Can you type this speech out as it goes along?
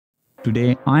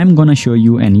Today I'm gonna show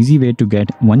you an easy way to get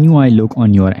One UI look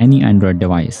on your any Android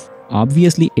device.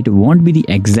 Obviously it won't be the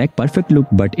exact perfect look,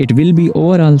 but it will be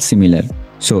overall similar.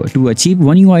 So to achieve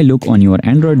One UI look on your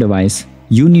Android device,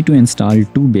 you need to install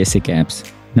two basic apps.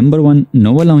 Number one,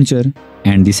 Nova Launcher,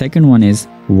 and the second one is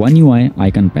One UI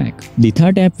Icon Pack. The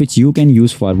third app which you can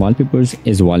use for wallpapers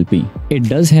is Wallpy. It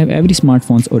does have every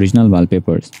smartphone's original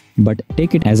wallpapers, but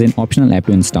take it as an optional app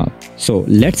to install. So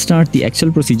let's start the actual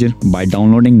procedure by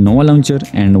downloading Nova Launcher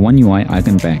and One UI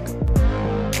Icon Pack.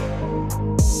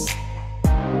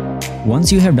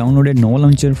 Once you have downloaded Nova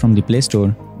Launcher from the Play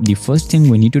Store, the first thing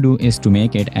we need to do is to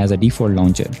make it as a default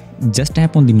launcher. Just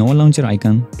tap on the Nova Launcher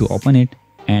icon to open it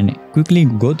and quickly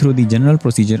go through the general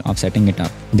procedure of setting it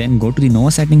up. Then go to the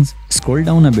Nova settings, scroll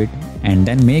down a bit and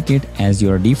then make it as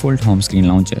your default home screen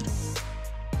launcher.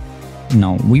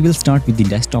 Now we will start with the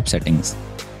desktop settings.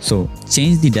 So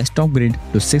change the desktop grid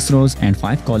to 6 rows and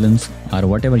 5 columns or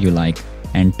whatever you like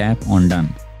and tap on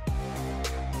done.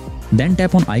 Then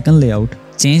tap on icon layout.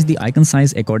 Change the icon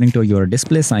size according to your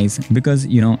display size because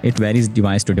it varies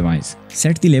device to device.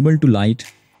 Set the label to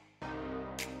light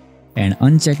and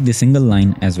uncheck the single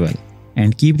line as well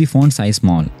and keep the font size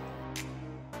small.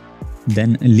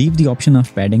 Then leave the option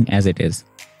of padding as it is.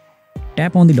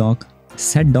 Tap on the dock,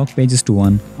 set dock pages to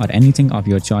 1 or anything of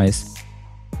your choice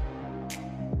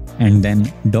and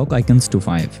then dock icons to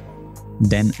 5.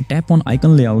 Then tap on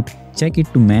icon layout, check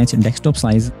it to match desktop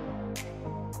size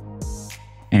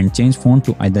and change font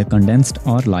to either condensed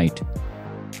or light.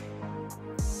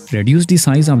 Reduce the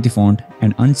size of the font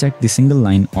and uncheck the single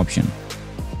line option.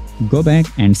 Go back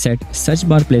and set search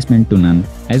bar placement to none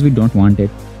as we don't want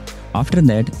it. After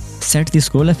that, set the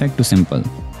scroll effect to simple.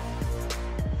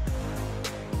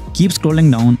 Keep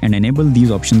scrolling down and enable these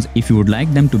options if you would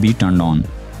like them to be turned on.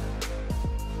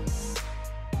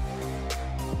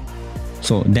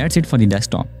 So that's it for the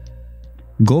desktop.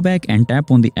 Go back and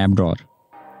tap on the app drawer.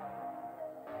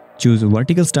 Choose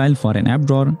vertical style for an app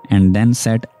drawer and then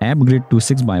set app grid to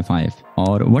 6x5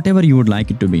 or whatever you would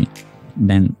like it to be.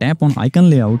 Then tap on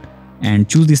icon layout and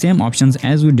choose the same options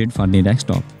as we did for the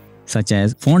desktop, such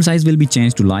as font size will be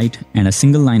changed to light and a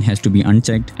single line has to be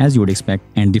unchecked as you would expect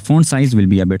and the font size will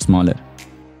be a bit smaller.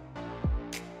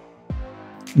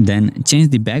 Then change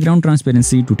the background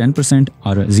transparency to 10%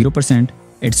 or 0%.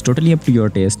 It's totally up to your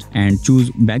taste and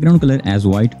choose background color as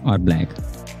white or black.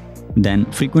 Then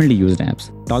frequently used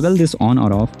apps. Toggle this on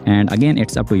or off and again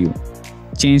it's up to you.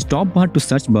 Change top bar to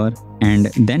search bar and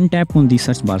then tap on the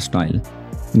search bar style.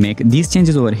 Make these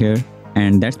changes over here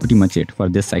and that's pretty much it for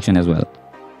this section as well.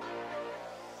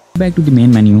 Go back to the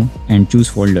main menu and choose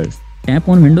folders. Tap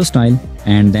on window style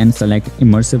and then select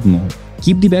immersive mode.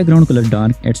 Keep the background color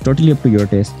dark, it's totally up to your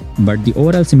taste, but the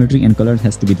overall symmetry and color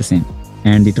has to be the same.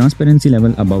 And the transparency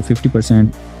level above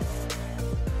 50%.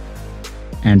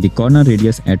 And the corner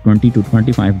radius at 20 to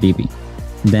 25 dp.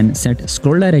 Then set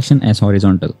scroll direction as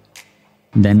horizontal.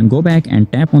 Then go back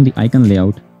and tap on the icon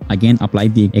layout. Again apply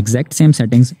the exact same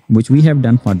settings which we have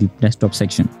done for the desktop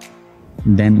section.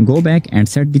 Then go back and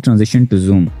set the transition to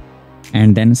zoom.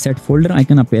 And then set folder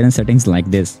icon appearance settings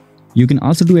like this. You can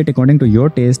also do it according to your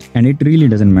taste and it really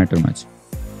doesn't matter much.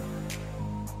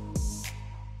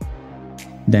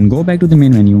 Then go back to the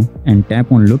main menu and tap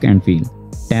on look and feel.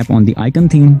 Tap on the icon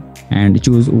theme and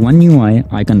choose One UI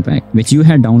Icon Pack which you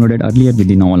had downloaded earlier with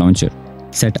the Nova Launcher.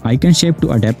 Set icon shape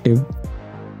to adaptive.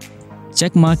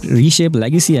 Check mark reshape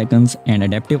legacy icons and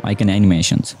adaptive icon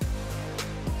animations.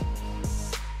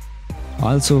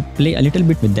 Also play a little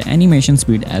bit with the animation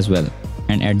speed as well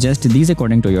and adjust these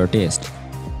according to your taste.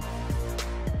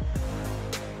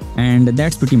 And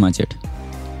that's pretty much it.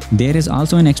 There is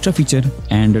also an extra feature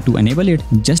and to enable it,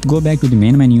 just go back to the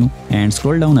main menu and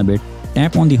scroll down a bit,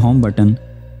 tap on the home button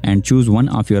and choose one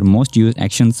of your most used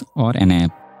actions or an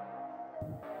app.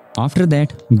 After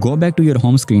that, go back to your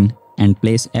home screen and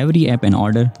place every app in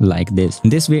order like this.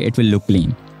 This way it will look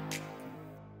clean.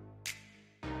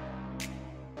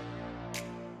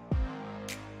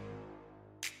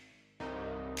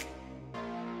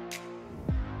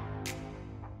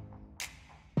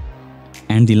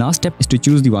 And the last step is to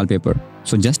choose the wallpaper.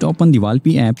 So just open the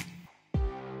Wallpy app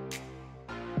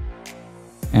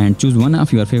and choose one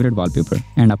of your favorite wallpaper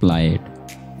and apply it.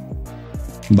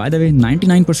 By the way,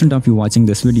 99% of you watching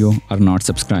this video are not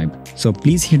subscribed. So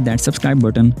please hit that subscribe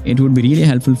button. It would be really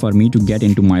helpful for me to get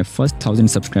into my first 1000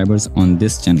 subscribers on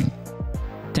this channel.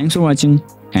 Thanks for watching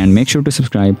and make sure to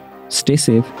subscribe. Stay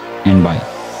safe and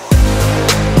bye.